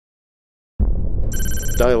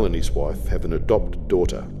Dale and his wife have an adopted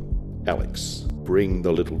daughter, Alex. Bring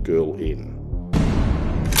the little girl in.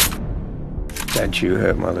 Don't you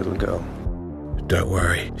hurt my little girl. Don't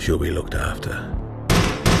worry, she'll be looked after.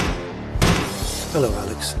 Hello,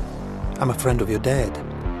 Alex. I'm a friend of your dad.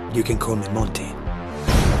 You can call me Monty.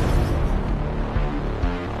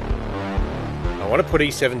 I want to put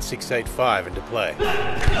E7685 into play.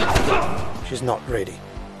 She's not ready.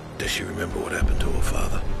 Does she remember what happened to her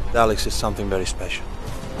father? Alex is something very special.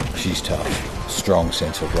 She's tough. Strong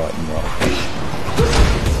sense of right and wrong.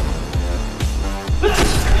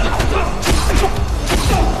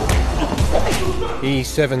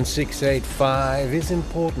 E7685 is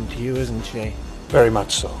important to you, isn't she? Very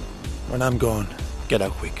much so. When I'm gone, get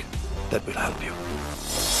out quick. That will help you.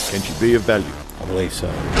 Can she be of value? I believe so.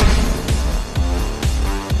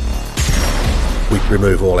 We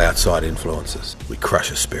remove all outside influences. We crush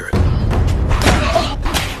her spirit.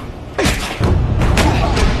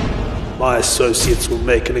 My associates will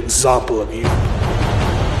make an example of you.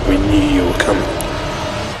 We knew you were coming.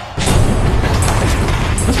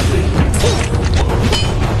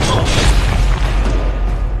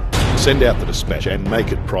 Send out the dispatch and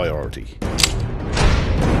make it priority.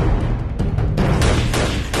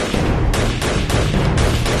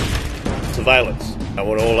 Surveillance. I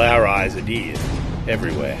want all our eyes and ears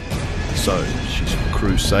everywhere. So, she's a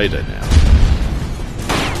crusader now.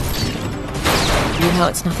 You know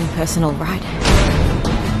it's nothing personal, right?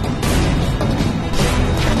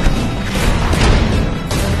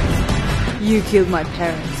 You killed my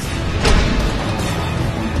parents.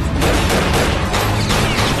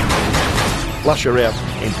 Flush her out,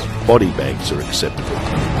 and body bags are acceptable.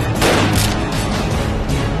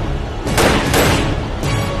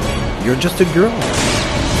 You're just a girl.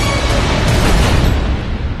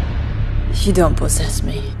 You don't possess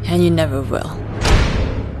me, and you never will.